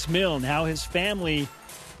Dax Milne, how his family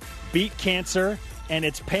beat cancer, and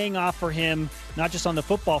it's paying off for him, not just on the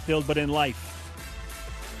football field, but in life.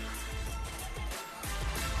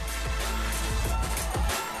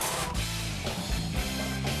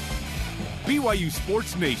 BYU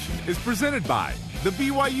Sports Nation is presented by The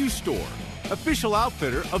BYU Store, official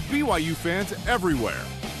outfitter of BYU fans everywhere.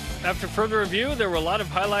 After further review, there were a lot of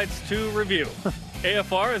highlights to review.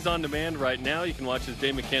 AFR is on demand right now. You can watch as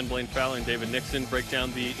Dave McCann, Blaine Fowler, and David Nixon break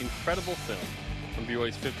down the incredible film from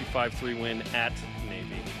BYU's 55-3 win at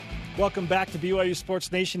Navy. Welcome back to BYU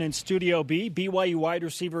Sports Nation in Studio B. BYU wide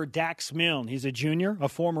receiver Dax Milne. He's a junior, a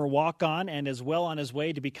former walk-on, and is well on his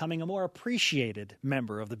way to becoming a more appreciated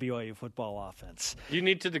member of the BYU football offense. You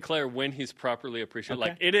need to declare when he's properly appreciated.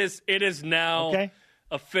 Okay. Like, it is now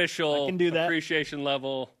official. I can do that. Appreciation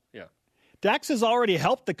level. Yeah. Dax has already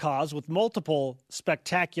helped the cause with multiple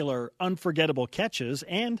spectacular, unforgettable catches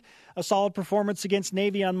and a solid performance against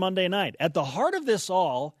Navy on Monday night. At the heart of this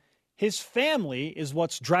all, his family is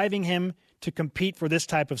what's driving him to compete for this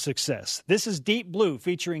type of success. This is Deep Blue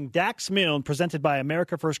featuring Dax Milne, presented by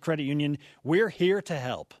America First Credit Union. We're here to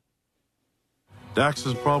help. Dax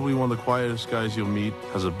is probably one of the quietest guys you'll meet.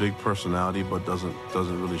 Has a big personality, but doesn't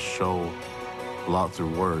really show a lot through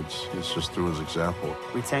words. It's just through his example.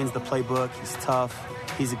 Retains the playbook. He's tough.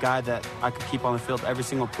 He's a guy that I could keep on the field every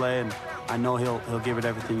single play, and I know he'll give it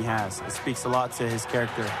everything he has. It speaks a lot to his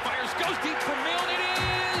character. Fires, goes deep for Milne.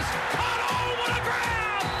 It is caught. Oh, what a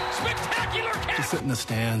grab! Spectacular catch! To sit in the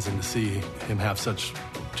stands and to see him have such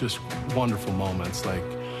just wonderful moments, like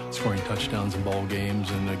scoring touchdowns in bowl games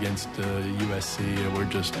and against USC, were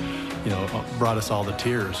just, brought us all to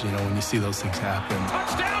tears, when you see those things happen.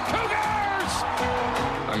 Touchdown, Cougars!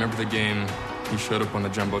 I remember the game he showed up on the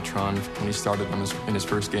Jumbotron when he started in his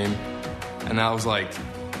first game, and that was like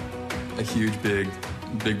a huge, big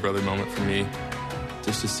brother moment for me.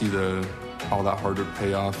 Just to see all that hard work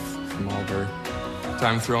pay off from all of our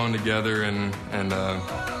time throwing together, and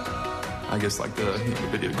I guess like the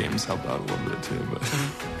video games helped out a little bit too. But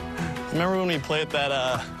remember when we played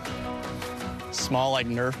that small like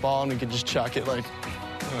Nerf ball and we could just chuck it like?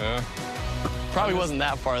 Oh yeah. Probably wasn't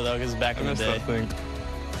that far though, because back in the day.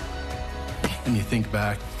 And you think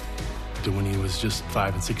back to when he was just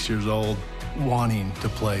 5 and 6 years old, wanting to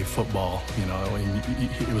play football.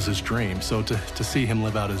 It was his dream. So to see him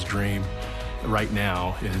live out his dream right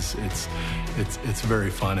now it's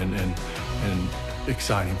very fun and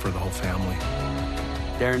exciting for the whole family.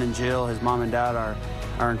 Darren and Jill, his mom and dad,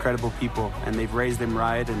 are incredible people, and they've raised him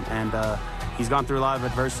right, and he's gone through a lot of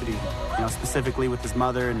adversity, specifically with his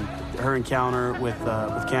mother and her encounter with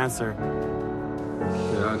cancer.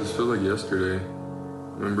 Yeah, I just feel like yesterday.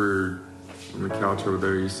 Remember on the couch over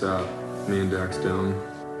there, you sat me and Dax down.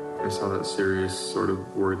 I saw that serious, sort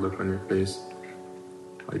of worried look on your face.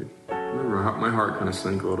 I remember my heart kind of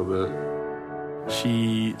sank a little bit.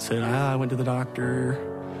 She said, I went to the doctor,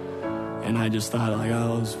 and I just thought, like,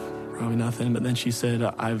 oh, it was probably nothing. But then she said,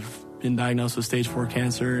 I've been diagnosed with stage 4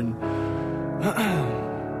 cancer, and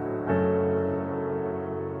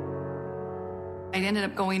I ended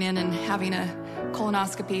up going in and having a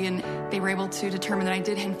colonoscopy, and they were able to determine that I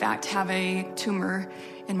did, in fact, have a tumor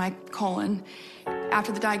in my colon.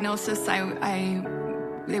 After the diagnosis,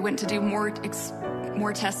 they went to do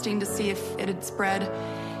more testing to see if it had spread,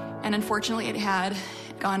 and unfortunately it had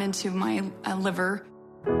gone into my liver.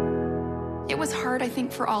 It was hard, I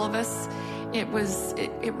think, for all of us. It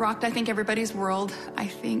rocked, I think, everybody's world, I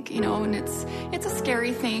think, and it's a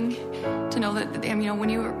scary thing to know that, when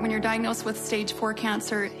you're diagnosed with stage 4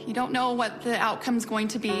 cancer, you don't know what the outcome's going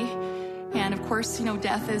to be. And of course,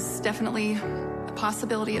 death is definitely a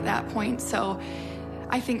possibility at that point. So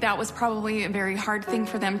I think that was probably a very hard thing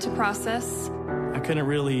for them to process. I couldn't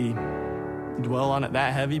really dwell on it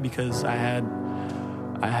that heavy because I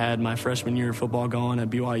had my freshman year of football going at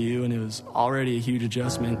BYU, and it was already a huge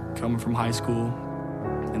adjustment coming from high school,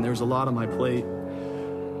 and there was a lot on my plate.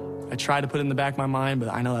 I tried to put it in the back of my mind, but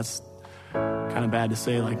I know that's kind of bad to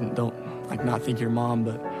say, don't not think your mom,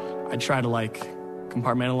 but I try to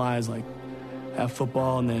compartmentalize, have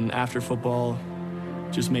football, and then after football,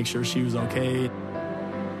 just make sure she was okay.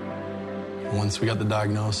 Once we got the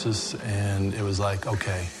diagnosis, and it was like,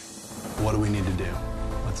 okay, what do we need to do?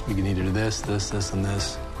 We need to do this, and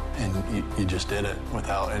this, and you just did it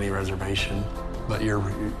without any reservation. But your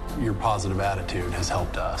positive attitude has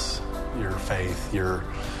helped us. Your faith, your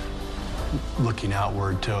looking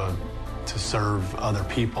outward to serve other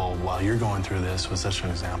people while you're going through this was such an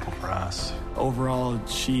example for us. Overall,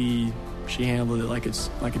 she handled it like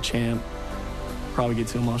a champ. Probably get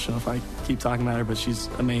too emotional if I keep talking about her, but she's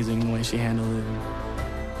amazing the way she handled it,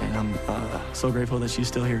 and I'm so grateful that she's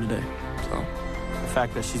still here today. So. The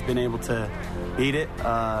fact that she's been able to beat it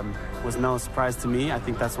was no surprise to me. I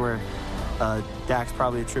think that's where Dax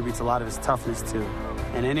probably attributes a lot of his toughness to.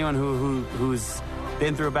 And anyone who's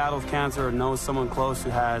been through a battle of cancer or knows someone close who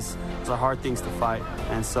has, those are hard things to fight.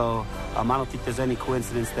 And so I don't think there's any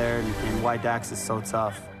coincidence there in why Dax is so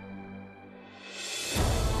tough.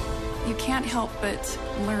 You can't help but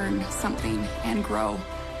learn something and grow.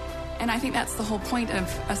 And I think that's the whole point of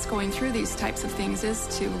us going through these types of things, is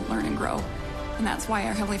to learn and grow. And that's why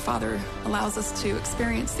our Heavenly Father allows us to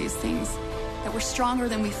experience these things, that we're stronger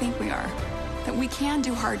than we think we are, that we can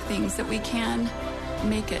do hard things, that we can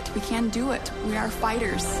make it, we can do it. We are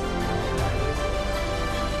fighters.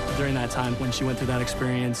 During that time when she went through that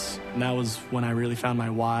experience, that was when I really found my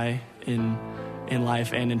why in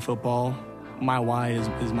life and in football. My why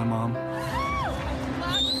is my mom.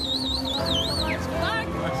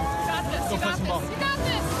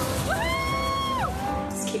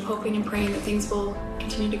 Keep hoping and praying that things will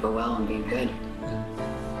continue to go well and be good.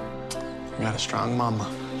 You got a strong mama.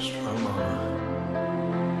 Strong mama.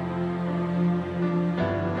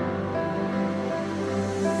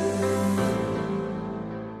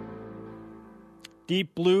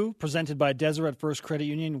 Deep Blue, presented by Deseret First Credit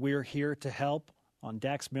Union. We're here to help on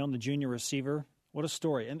Dax Milne, the junior receiver. What a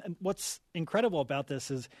story. And what's incredible about this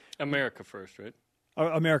is America First, right?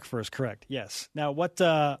 America First, correct? Yes. Now, what's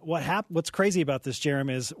crazy about this,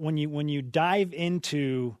 Jeremy, is when you dive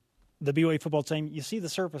into the BYU football team, you see the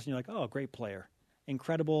surface and you're like, oh, great player,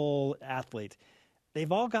 incredible athlete.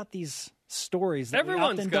 They've all got these stories that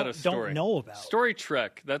Everyone's we often got a story. don't know about. Story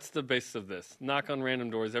trek. That's the basis of this. Knock on random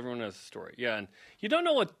doors. Everyone has a story. Yeah, and you don't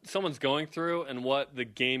know what someone's going through and what the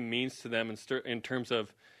game means to them in terms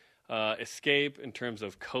of escape, in terms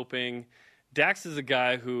of coping. Dax is a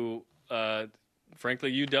guy who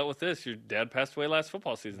frankly, you dealt with this. Your dad passed away last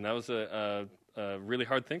football season. That was a really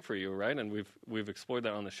hard thing for you, right? And we've explored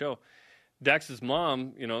that on the show. Dax's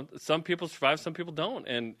mom, some people survive, some people don't,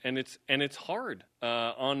 and it's hard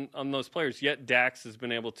on those players. Yet Dax has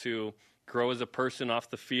been able to grow as a person off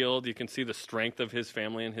the field. You can see the strength of his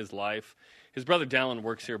family and his life. His brother Dallin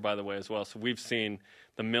works here, by the way, as well. So we've seen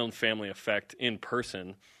the Milne family effect in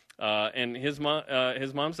person. And his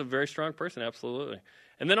mom's a very strong person, absolutely.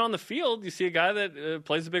 And then on the field, you see a guy that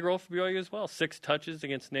plays a big role for BYU as well. 6 touches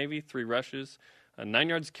against Navy, 3 rushes, 9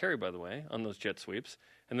 yards carry, by the way, on those jet sweeps,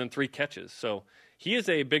 and then 3 catches. So he is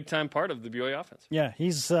a big-time part of the BYU offense. Yeah,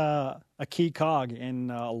 he's a key cog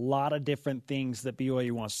in a lot of different things that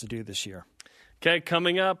BYU wants to do this year. Okay,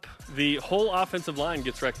 coming up, the whole offensive line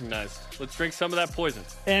gets recognized. Let's drink some of that poison.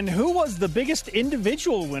 And who was the biggest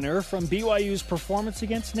individual winner from BYU's performance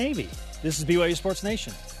against Navy? This is BYU Sports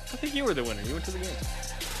Nation. I think you were the winner. You went to the game.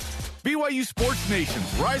 BYU Sports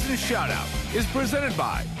Nation's Rise and Shoutout is presented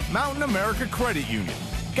by Mountain America Credit Union,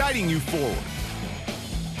 guiding you forward.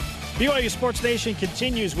 BYU Sports Nation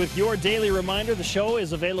continues with your daily reminder. The show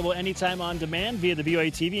is available anytime on demand via the BYU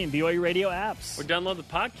TV and BYU Radio apps. Or download the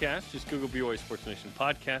podcast. Just Google BYU Sports Nation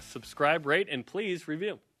podcast. Subscribe, rate, and please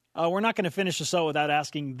review. We're not going to finish the show without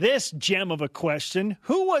asking this gem of a question.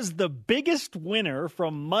 Who was the biggest winner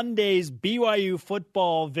from Monday's BYU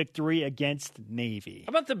football victory against Navy? How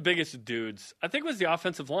about the biggest dudes? I think it was the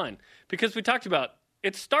offensive line. Because we talked about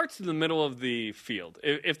it starts in the middle of the field.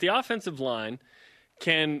 If the offensive line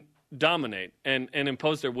can dominate and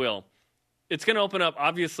impose their will, it's going to open up,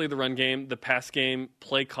 obviously, the run game, the pass game,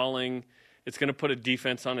 play calling. It's going to put a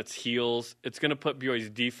defense on its heels. It's going to put BYU's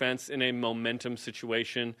defense in a momentum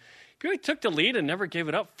situation. BYU took the lead and never gave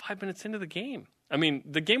it up 5 minutes into the game. I mean,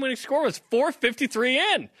 the game-winning score was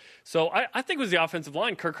 4:53 in. So I think it was the offensive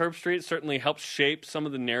line. Kirk Herbstreit certainly helped shape some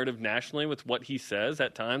of the narrative nationally with what he says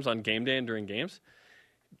at times on game day and during games.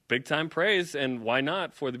 Big-time praise, and why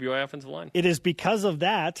not, for the BYU offensive line? It is because of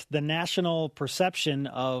that, the national perception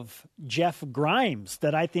of Jeff Grimes,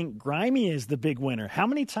 that I think Grimey is the big winner. How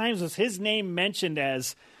many times was his name mentioned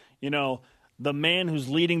as, the man who's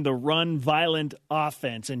leading the run-violent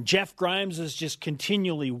offense? And Jeff Grimes is just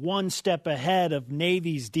continually one step ahead of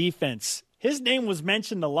Navy's defense. His name was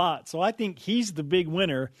mentioned a lot, so I think he's the big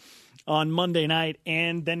winner on Monday night,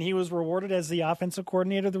 and then he was rewarded as the offensive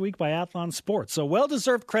coordinator of the week by Athlon Sports. So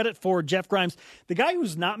well-deserved credit for Jeff Grimes. The guy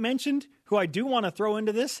who's not mentioned, who I do want to throw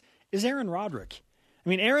into this, is Aaron Roderick. I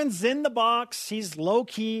mean, Aaron's in the box. He's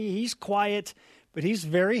low-key. He's quiet, but he's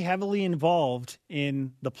very heavily involved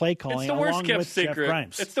in the play calling along with Jeff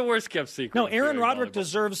Grimes. It's the worst-kept secret. No, Aaron Roderick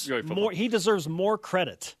deserves more. He deserves more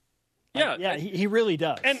credit. Yeah, he really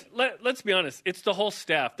does. And let's be honest, it's the whole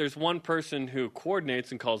staff. There's one person who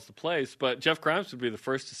coordinates and calls the plays, but Jeff Grimes would be the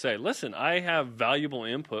first to say, listen, I have valuable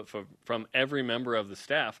input from every member of the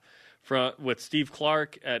staff, with Steve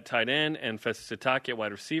Clark at tight end and Festus Sitake at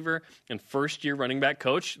wide receiver and first-year running back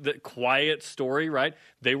coach. The quiet story, right?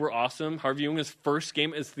 They were awesome. Harvey Ewing's first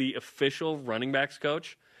game as the official running backs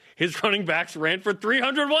coach. His running backs ran for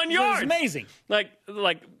 301 yards. It was amazing.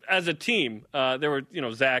 Like as a team, there were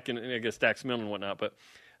Zach and I guess Dax Milne and whatnot, but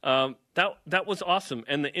that was awesome.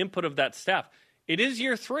 And the input of that staff. It is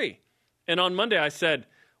year 3, and on Monday I said,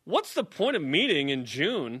 "What's the point of meeting in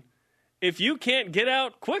June if you can't get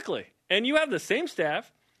out quickly?" And you have the same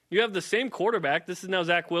staff, you have the same quarterback. This is now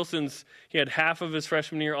Zach Wilson's. He had half of his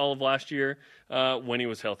freshman year, all of last year when he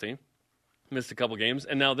was healthy, missed a couple games,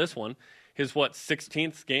 and now this one. His,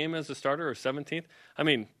 16th game as a starter or 17th? I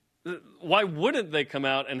mean, why wouldn't they come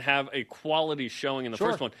out and have a quality showing in the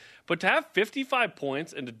first one? But to have 55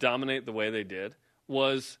 points and to dominate the way they did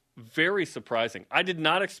was very surprising. I did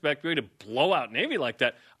not expect BYU to blow out Navy like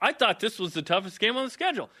that. I thought this was the toughest game on the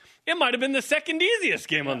schedule. It might have been the second easiest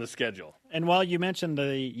game on the schedule. And while you mentioned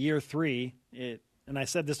the year 3, and I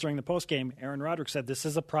said this during the postgame, Aaron Roderick said this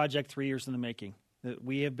is a project 3 years in the making. That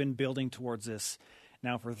we have been building towards this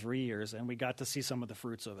now for 3 years, and we got to see some of the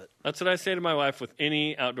fruits of it. That's what I say to my wife with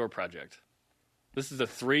any outdoor project. This is a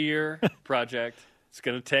 3-year project. It's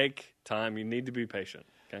going to take time. You need to be patient.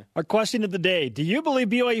 Okay. Our question of the day, do you believe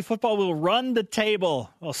BYU football will run the table?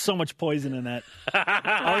 Oh, so much poison in that.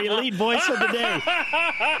 Our elite voice of the day,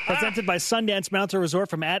 presented by Sundance Mountain Resort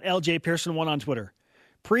from @LJPearson1 on Twitter.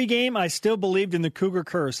 Pre-game, I still believed in the Cougar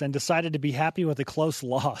curse and decided to be happy with a close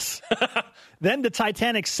loss. Then the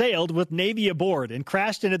Titanic sailed with Navy aboard and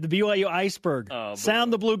crashed into the BYU iceberg.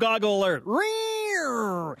 Sound the blue goggle alert.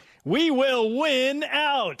 We will win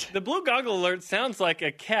out. The blue goggle alert sounds like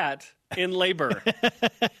a cat in labor.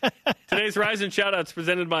 Today's Rise and Shoutouts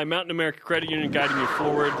presented by Mountain America Credit Union, guiding you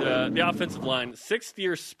forward. The offensive line. Sixth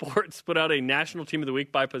Year Sports put out a National Team of the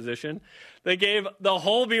Week by position. They gave the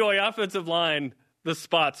whole BYU offensive line the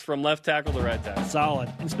spots from left tackle to right tackle. Solid.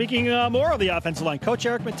 And speaking more of the offensive line, Coach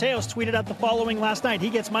Eric Mateos tweeted out the following last night.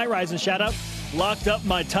 He gets my Rise and Shoutout. Locked up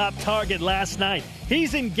my top target last night.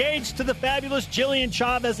 He's engaged to the fabulous Jillian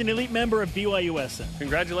Chavez, an elite member of BYUSN.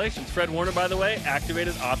 Congratulations. Fred Warner, by the way,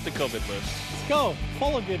 activated off the COVID list. Let's go.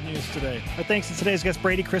 Full of good news today. Our thanks to today's guest,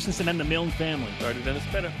 Brady Christensen and the Milne family. Sorry to Dennis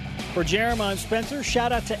Pitta. For Jeremiah, I'm Spencer.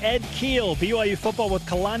 Shout out to Ed Keel. BYU football with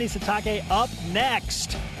Kalani Sitake up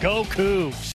next. Go Cougs.